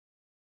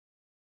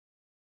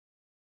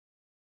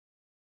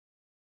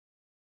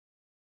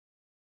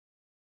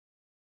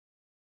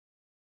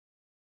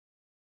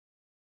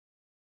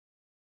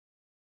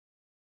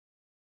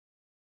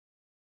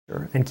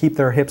and keep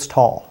their hips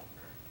tall.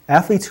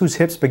 Athletes whose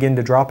hips begin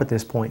to drop at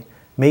this point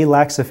may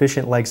lack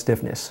sufficient leg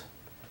stiffness.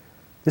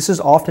 This is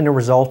often a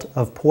result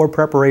of poor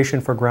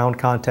preparation for ground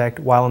contact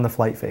while in the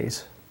flight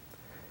phase.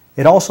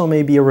 It also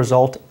may be a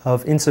result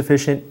of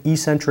insufficient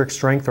eccentric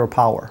strength or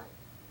power.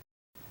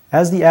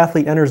 As the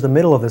athlete enters the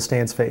middle of the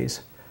stance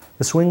phase,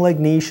 the swing leg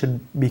knee should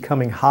be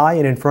coming high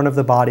and in front of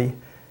the body,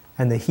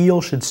 and the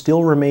heel should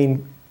still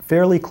remain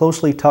fairly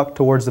closely tucked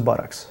towards the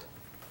buttocks.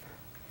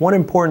 One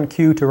important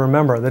cue to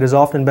remember that is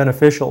often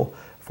beneficial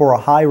for a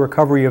high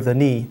recovery of the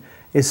knee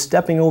is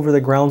stepping over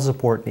the ground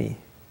support knee.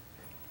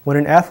 When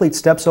an athlete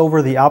steps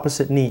over the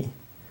opposite knee,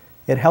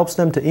 it helps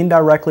them to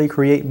indirectly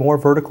create more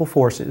vertical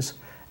forces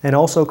and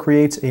also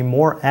creates a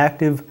more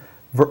active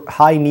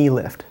high knee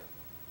lift.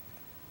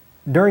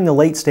 During the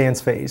late stance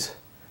phase,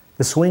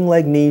 the swing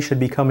leg knee should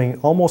be coming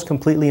almost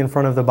completely in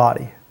front of the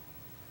body.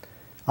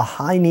 A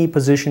high knee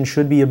position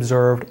should be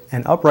observed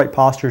and upright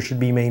posture should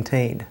be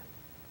maintained.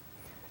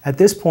 At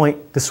this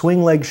point, the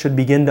swing leg should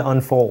begin to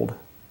unfold.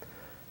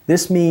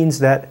 This means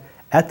that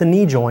at the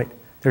knee joint,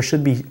 there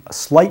should be a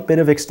slight bit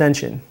of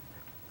extension.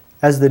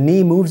 As the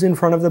knee moves in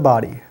front of the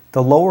body,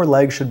 the lower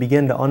leg should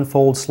begin to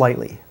unfold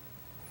slightly.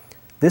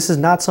 This is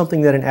not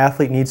something that an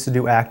athlete needs to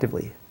do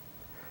actively.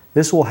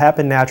 This will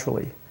happen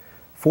naturally.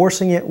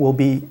 Forcing it will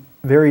be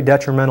very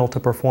detrimental to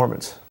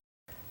performance.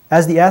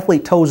 As the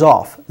athlete toes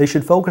off, they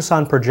should focus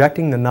on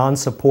projecting the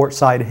non-support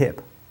side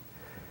hip.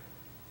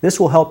 This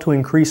will help to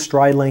increase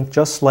stride length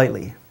just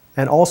slightly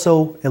and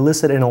also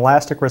elicit an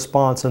elastic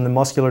response in the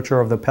musculature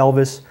of the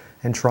pelvis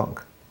and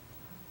trunk.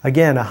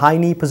 Again, a high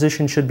knee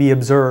position should be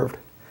observed,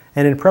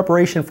 and in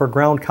preparation for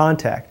ground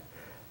contact,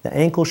 the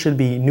ankle should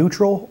be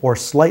neutral or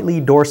slightly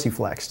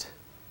dorsiflexed.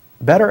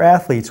 Better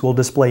athletes will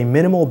display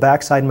minimal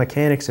backside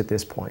mechanics at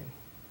this point.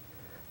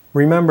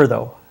 Remember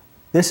though,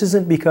 this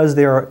isn't because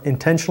they are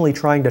intentionally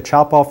trying to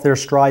chop off their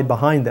stride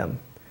behind them.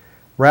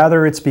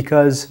 Rather, it's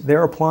because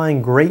they're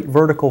applying great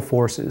vertical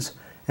forces,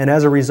 and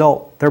as a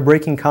result, they're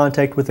breaking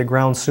contact with the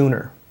ground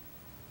sooner.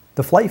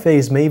 The flight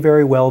phase may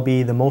very well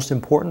be the most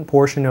important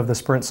portion of the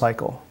sprint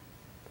cycle.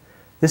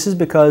 This is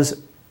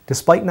because,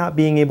 despite not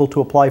being able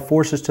to apply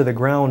forces to the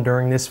ground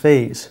during this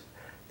phase,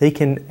 they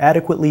can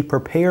adequately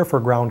prepare for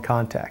ground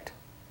contact.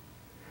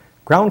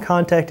 Ground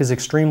contact is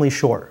extremely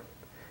short.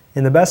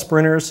 In the best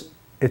sprinters,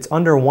 it's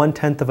under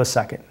 1/10 of a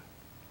second.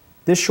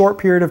 This short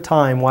period of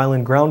time while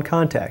in ground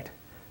contact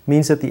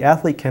means that the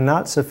athlete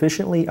cannot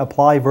sufficiently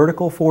apply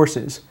vertical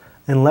forces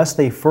unless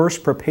they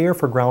first prepare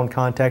for ground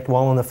contact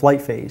while in the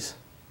flight phase.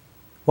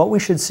 What we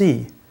should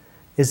see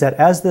is that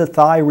as the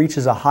thigh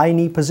reaches a high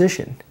knee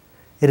position,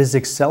 it is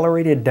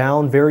accelerated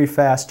down very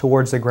fast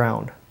towards the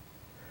ground.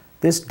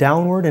 This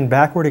downward and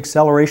backward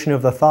acceleration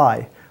of the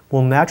thigh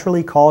will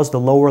naturally cause the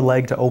lower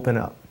leg to open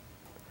up.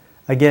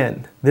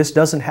 Again, this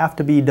doesn't have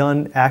to be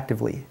done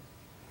actively.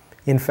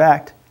 In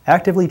fact,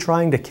 actively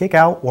trying to kick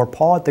out or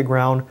paw at the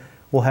ground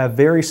will have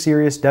very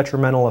serious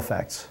detrimental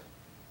effects.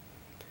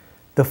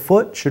 The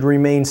foot should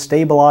remain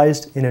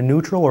stabilized in a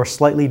neutral or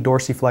slightly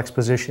dorsiflexed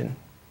position.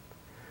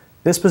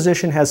 This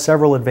position has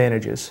several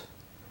advantages.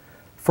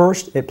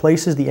 First, it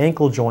places the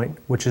ankle joint,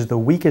 which is the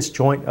weakest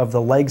joint of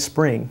the leg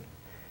spring,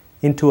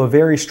 into a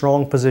very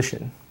strong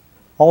position.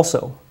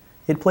 Also,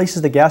 it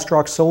places the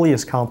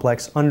gastrocsoleus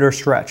complex under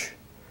stretch.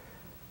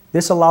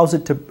 This allows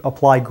it to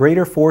apply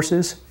greater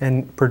forces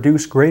and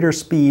produce greater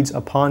speeds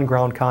upon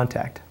ground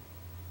contact.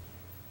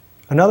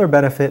 Another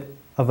benefit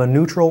of a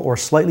neutral or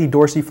slightly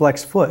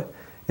dorsiflexed foot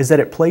is that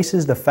it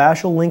places the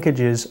fascial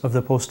linkages of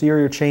the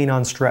posterior chain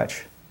on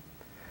stretch.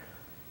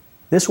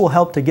 This will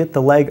help to get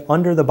the leg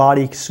under the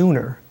body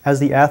sooner as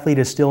the athlete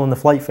is still in the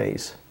flight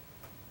phase.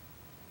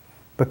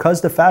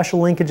 Because the fascial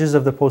linkages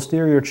of the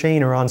posterior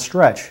chain are on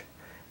stretch,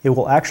 it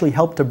will actually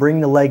help to bring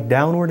the leg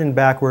downward and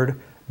backward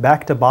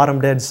back to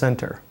bottom dead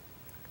center.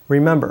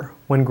 Remember,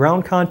 when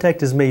ground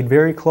contact is made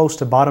very close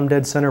to bottom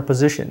dead center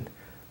position,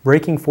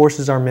 braking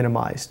forces are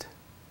minimized.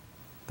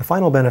 The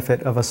final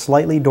benefit of a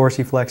slightly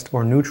dorsiflexed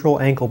or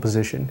neutral ankle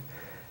position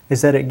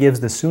is that it gives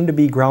the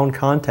soon-to-be ground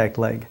contact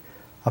leg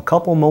a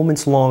couple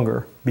moments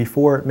longer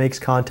before it makes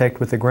contact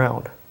with the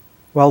ground.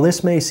 While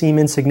this may seem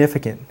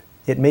insignificant,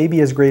 it may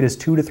be as great as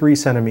 2 to 3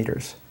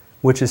 centimeters,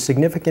 which is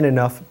significant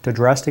enough to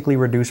drastically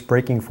reduce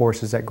braking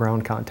forces at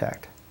ground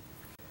contact.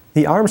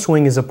 The arm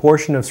swing is a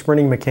portion of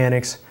sprinting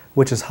mechanics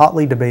which is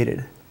hotly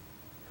debated.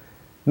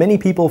 Many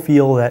people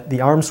feel that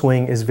the arm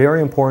swing is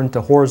very important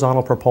to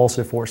horizontal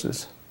propulsive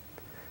forces.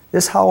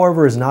 This,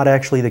 however, is not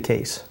actually the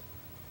case.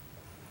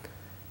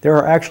 There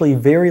are actually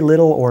very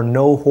little or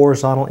no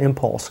horizontal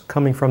impulse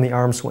coming from the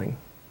arm swing.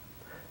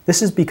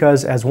 This is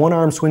because as one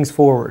arm swings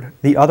forward,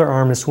 the other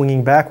arm is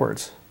swinging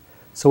backwards.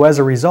 So as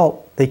a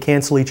result, they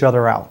cancel each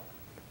other out.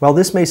 While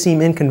this may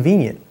seem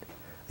inconvenient,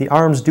 the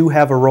arms do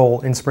have a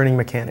role in sprinting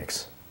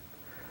mechanics.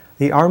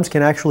 The arms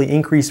can actually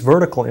increase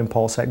vertical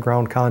impulse at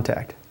ground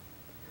contact.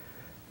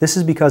 This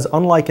is because,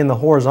 unlike in the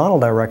horizontal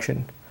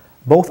direction,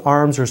 both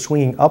arms are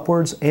swinging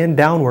upwards and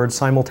downwards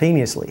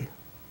simultaneously.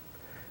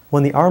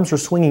 When the arms are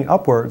swinging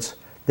upwards,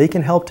 they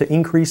can help to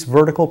increase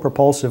vertical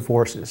propulsive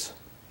forces.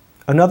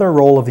 Another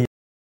role of the